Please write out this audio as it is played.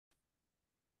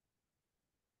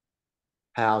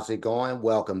How's it going?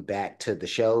 Welcome back to the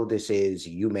show. This is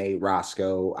You Made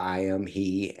Roscoe. I am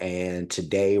he, and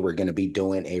today we're going to be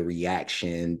doing a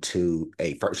reaction to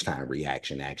a first time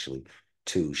reaction, actually,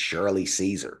 to Shirley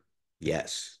Caesar.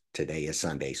 Yes, today is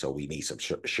Sunday, so we need some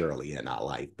Shirley in our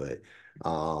life. But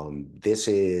this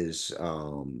is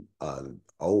an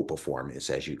old performance,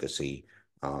 as you can see.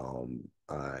 And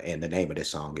the name of this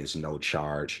song is No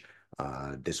Charge.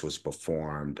 This was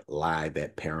performed live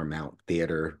at Paramount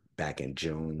Theater back in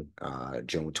June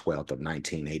 12th of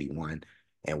 1981,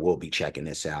 and we'll be checking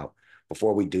this out.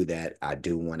 Before we do that, I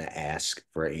do want to ask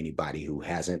for anybody who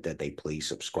hasn't that they please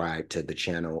subscribe to the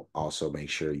channel. Also,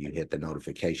 make sure you hit the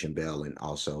notification bell and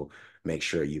also make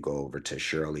sure you go over to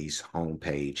Shirley's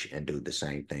homepage and do the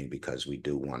same thing because we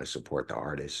do want to support the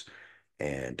artists.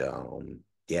 And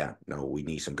yeah, no, we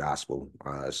need some gospel.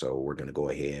 So we're going to go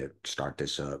ahead, start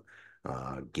this up,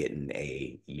 getting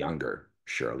a younger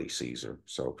Shirley Caesar.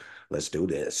 So let's do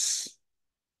this.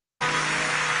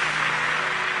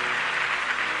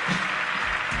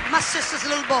 My sister's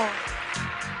little boy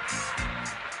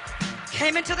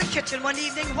came into the kitchen one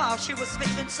evening while she was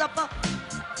making supper,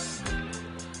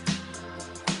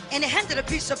 and he handed a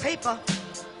piece of paper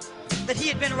that he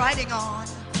had been writing on.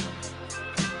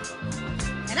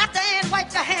 And after Ann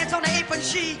wiped her hands on the apron,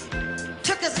 she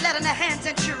took his letter in her hands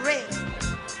and she read.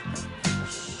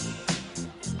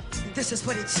 And this is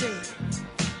what it said.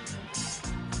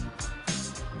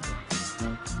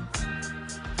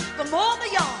 For mowing the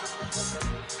yard,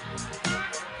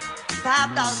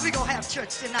 $5. We gonna have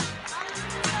church tonight.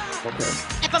 Okay.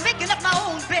 And for making up my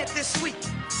own bed this week,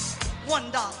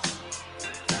 $1.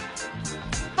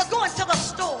 For going to the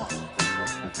store,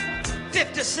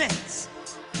 50 cents.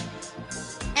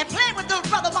 And playing with little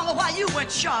brother mama while you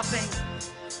went shopping.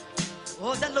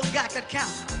 Oh, that little guy could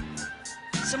count.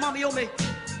 So mama, you owe me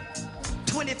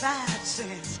 25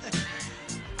 cents.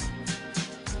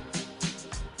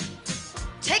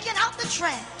 Taking out the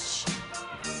trash,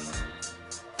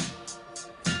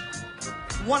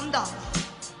 $1.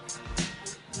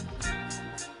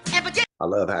 And begin. I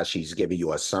love how she's giving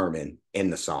you a sermon in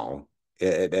the song.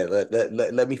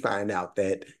 Let me find out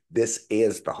that this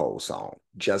is the whole song,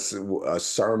 just a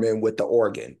sermon with the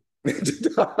organ. And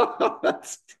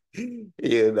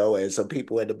some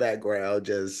people in the background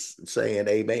just saying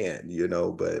amen,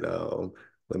 but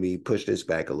let me push this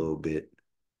back a little bit.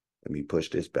 Let me push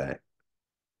this back.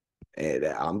 And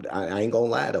I ain't gonna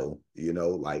lie though,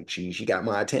 like she got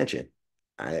my attention.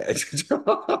 I,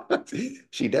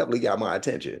 she definitely got my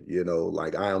attention,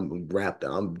 like I'm wrapped,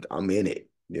 I'm in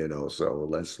it, so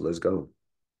let's go.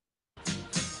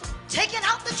 Taking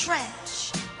out the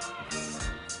trash,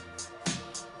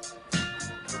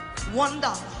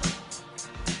 $1.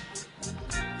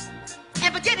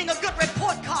 And for getting a good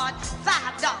report card,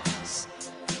 $5.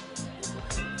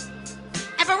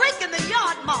 And for raking the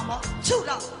yard, mama,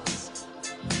 $2.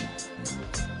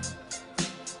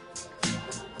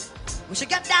 When she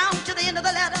got down to the end of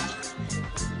the letter,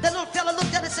 the little fella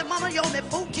looked at it and said, Mama, you owe me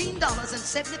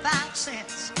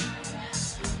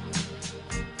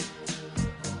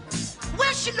 $14.75.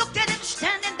 Well, she looked at him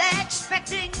standing there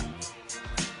expecting,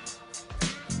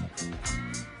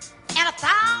 and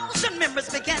 1,000 memories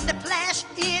began to flash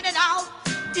in and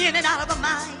out of her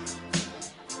mind.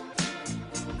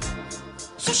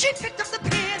 So she picked up the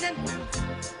pen and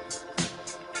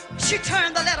she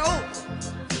turned the letter over.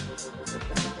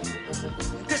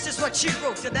 This is what she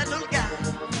wrote to that little guy.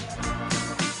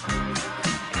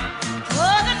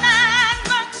 For the 9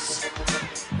 months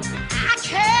I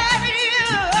carried you,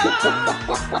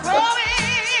 growing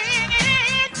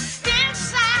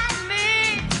inside me,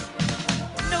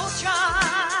 no charge.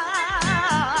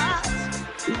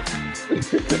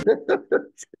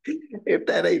 If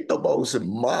that ain't the most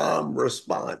mom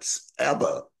response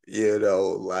ever,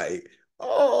 like,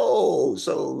 oh,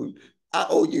 so I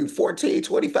owe you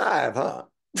 14.25, huh?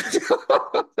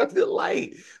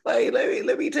 like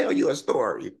let me tell you a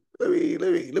story. Let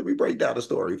me break down a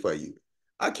story for you.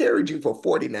 I carried you for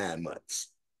 49 months.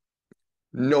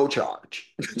 No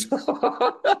charge.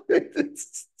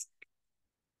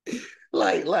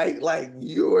 like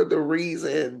you're the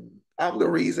reason, I'm the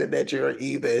reason that you're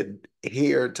even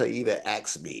here to even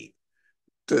ask me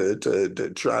to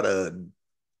try to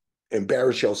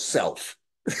embarrass yourself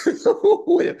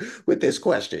with this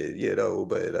question,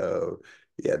 but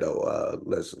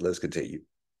let's continue.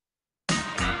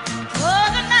 For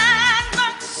the 9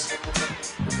 months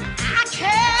I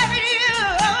carried you,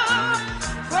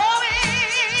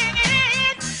 growing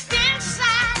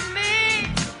inside me,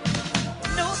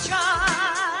 no charge.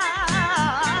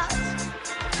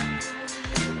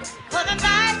 For the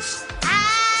nights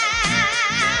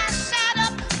I sat up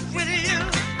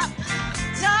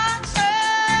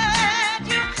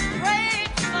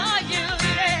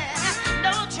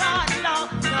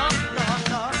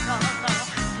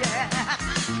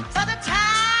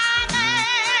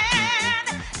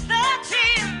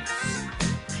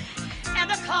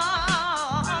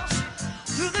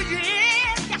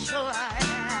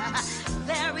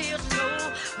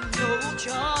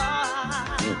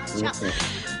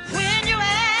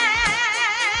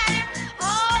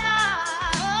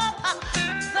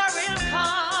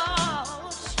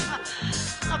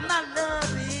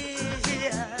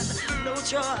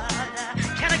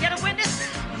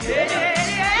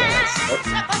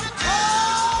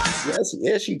Yes,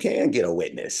 yes, you can get a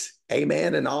witness.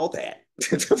 Amen and all that.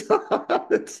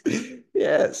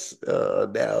 Yes.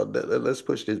 Now let's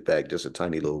push this back just a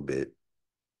tiny little bit.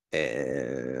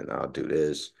 And I'll do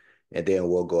this. And then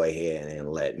we'll go ahead and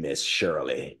let Miss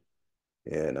Shirley,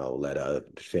 let her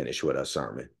finish with her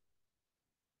sermon.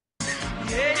 Yeah,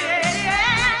 yeah,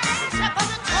 yeah. Except for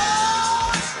the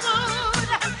tall, smooth,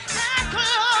 and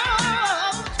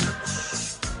clothes,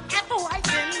 and for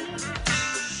wiping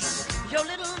your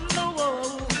little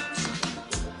nose.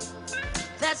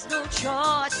 There's no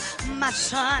charge, my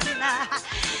son.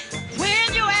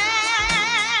 When you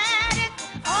add it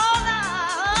all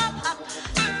up,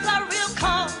 the real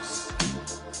cost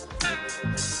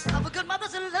of a good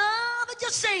mother's love, it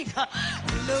just ain't no,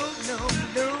 no,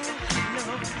 no, no,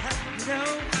 no,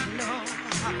 no.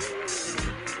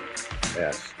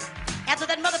 Yes. After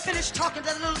that mother finished talking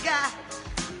to the little guy,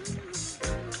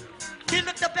 he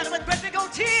looked up at her with great big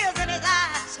old tears in his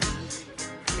eyes.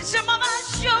 He said, Mama, I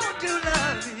sure do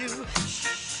love you.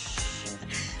 Shh.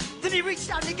 Then he reached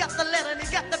out and he got the letter and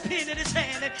he got the pen in his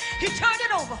hand and he turned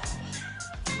it over.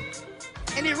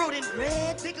 And he wrote in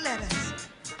red big letters,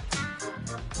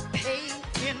 pay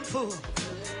in full.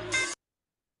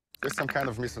 There's some kind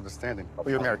of misunderstanding. Are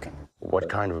you American? What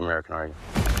kind of American are you?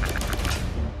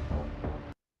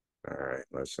 All right,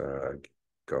 let's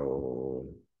go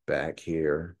back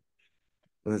here.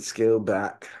 Let's go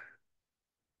back.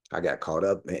 I got caught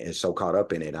up and so caught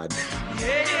up in it. I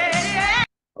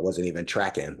wasn't even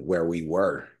tracking where we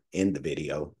were in the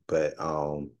video, but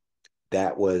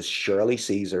that was Shirley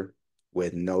Caesar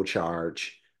with No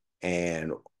Charge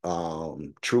and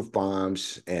Truth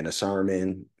Bombs and a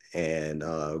sermon and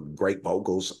great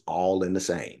vocals all in the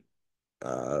same,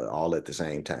 all at the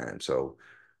same time. So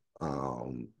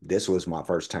this was my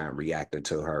first time reacting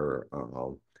to her.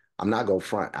 I'm not gonna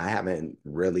front. I haven't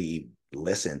really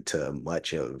listened to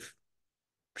much of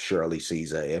Shirley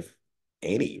Caesar, if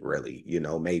any, really,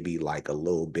 maybe like a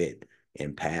little bit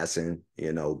in passing,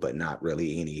 but not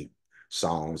really any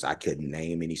songs. I couldn't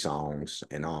name any songs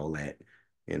and all that,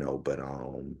 but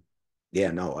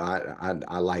yeah, no,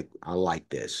 I like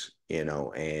this, and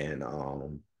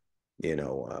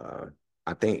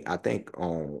I think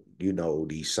on,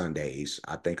 these Sundays,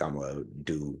 I think I'm gonna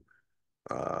do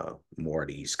more of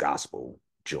these gospel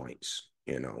joints,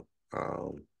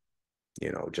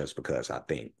 just because I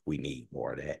think we need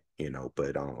more of that,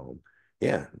 but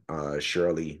yeah,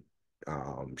 Shirley,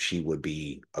 she would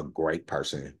be a great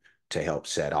person to help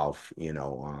set off,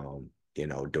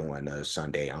 doing a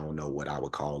Sunday. I don't know what I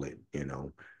would call it,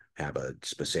 have a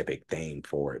specific theme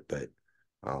for it, but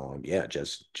yeah,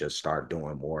 just start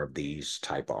doing more of these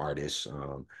type of artists.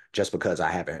 Just because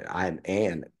I haven't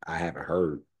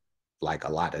heard like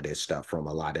a lot of this stuff from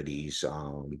a lot of these,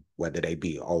 whether they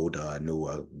be older,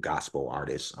 newer gospel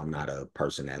artists. I'm not a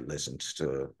person that listens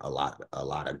to a lot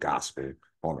of gospel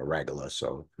on a regular.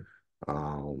 So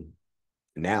um,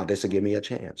 now this will give me a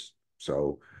chance.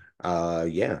 So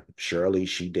yeah, Shirley,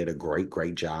 she did a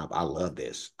great job. I love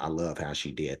this. I love how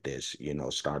she did this,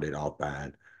 started off by,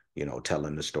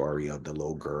 telling the story of the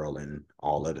little girl and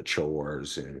all of the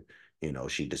chores and,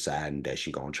 she deciding that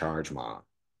she gonna charge mom.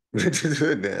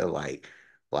 like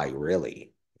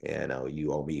really,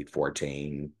 you owe me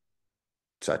 14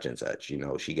 such and such,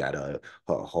 she got her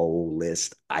whole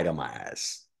list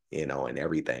itemized, and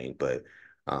everything. But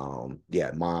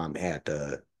yeah, mom had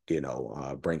to,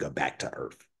 bring her back to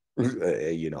earth,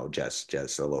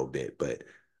 just a little bit. But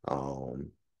um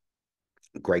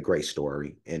great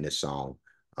story in this song,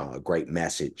 great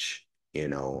message,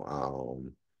 and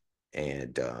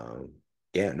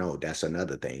yeah, no, that's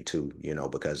another thing too,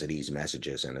 because of these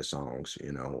messages in the songs,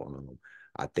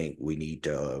 I think we need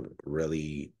to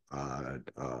really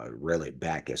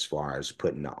back as far as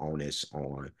putting the onus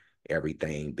on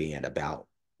everything being about,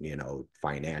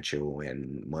 financial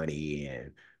and money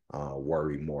and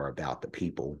worry more about the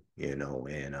people, and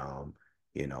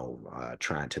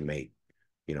trying to make,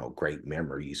 great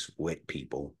memories with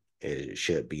people. It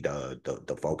should be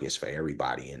the focus for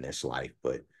everybody in this life,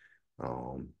 but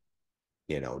um,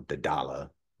 the dollar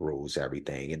rules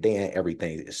everything. And then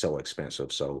everything is so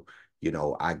expensive. So,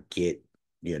 I get,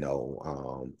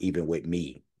 even with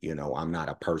me, I'm not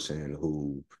a person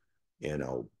who,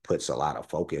 puts a lot of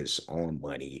focus on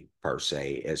money per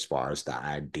se, as far as the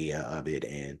idea of it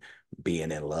and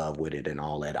being in love with it and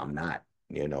all that. I'm not,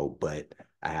 but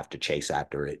I have to chase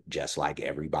after it just like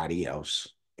everybody else,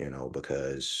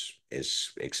 because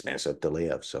it's expensive to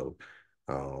live. So,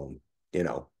 um,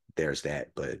 there's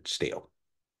that, but still,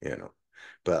 you know.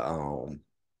 But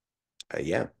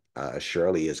yeah,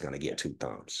 Shirley is gonna get two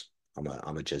thumbs. I'm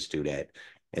gonna just do that,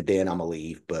 and then I'm gonna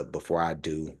leave. But before I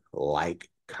do, like,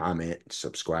 comment,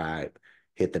 subscribe,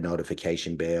 hit the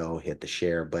notification bell, hit the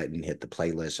share button, hit the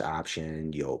playlist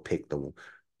option. You'll pick the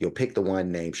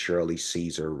one named Shirley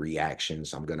Caesar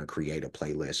Reactions. I'm gonna create a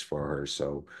playlist for her,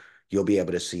 so you'll be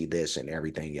able to see this and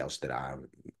everything else that I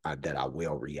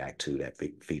will react to that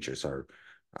features her.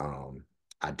 Um,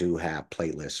 I do have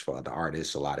playlists for the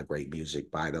artists, a lot of great music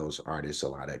by those artists, a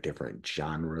lot of different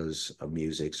genres of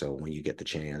music. So when you get the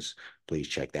chance, please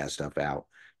check that stuff out.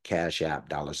 Cash App,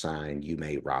 $ you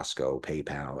made Roscoe,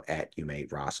 PayPal at you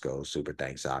made Roscoe. Super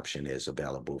thanks option is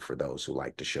available for those who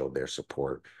like to show their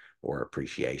support or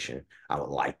appreciation. I would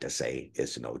like to say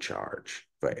it's no charge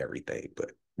for everything,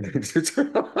 but I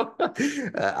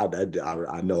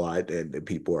know and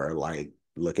people are like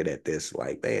looking at this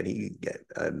like, man, he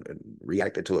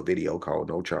reacted to a video called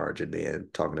No Charge and then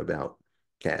talking about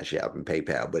Cash App and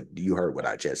PayPal. But you heard what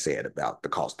I just said about the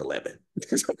cost of living.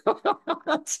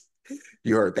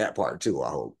 You heard that part too, I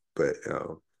hope. But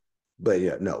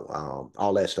yeah, no,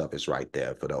 all that stuff is right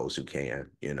there for those who can.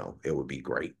 It would be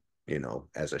great,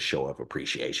 as a show of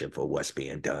appreciation for what's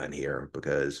being done here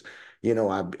because,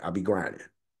 I be grinding,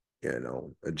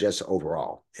 just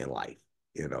overall in life.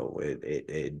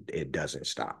 It doesn't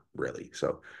stop really.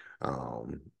 So,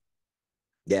 um,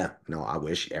 yeah, no, I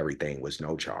wish everything was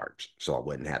no charge so I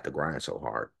wouldn't have to grind so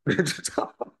hard.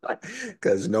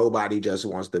 Because nobody just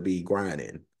wants to be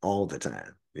grinding all the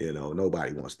time.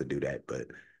 Nobody wants to do that, but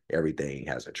everything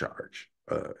has a charge.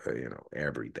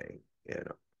 Everything, you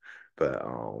know. But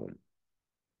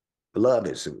love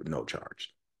is no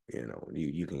charge.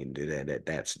 You can do that.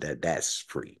 That's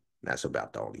free. That's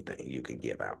about the only thing you can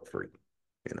give out free.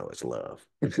 It's love.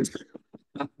 And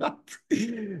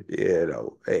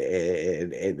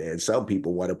some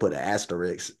people want to put an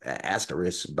asterisk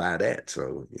by that.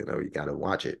 So, you got to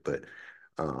watch it. But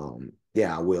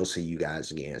yeah, I will see you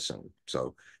guys again soon.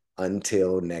 So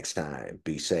until next time,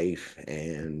 be safe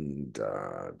and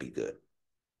be good.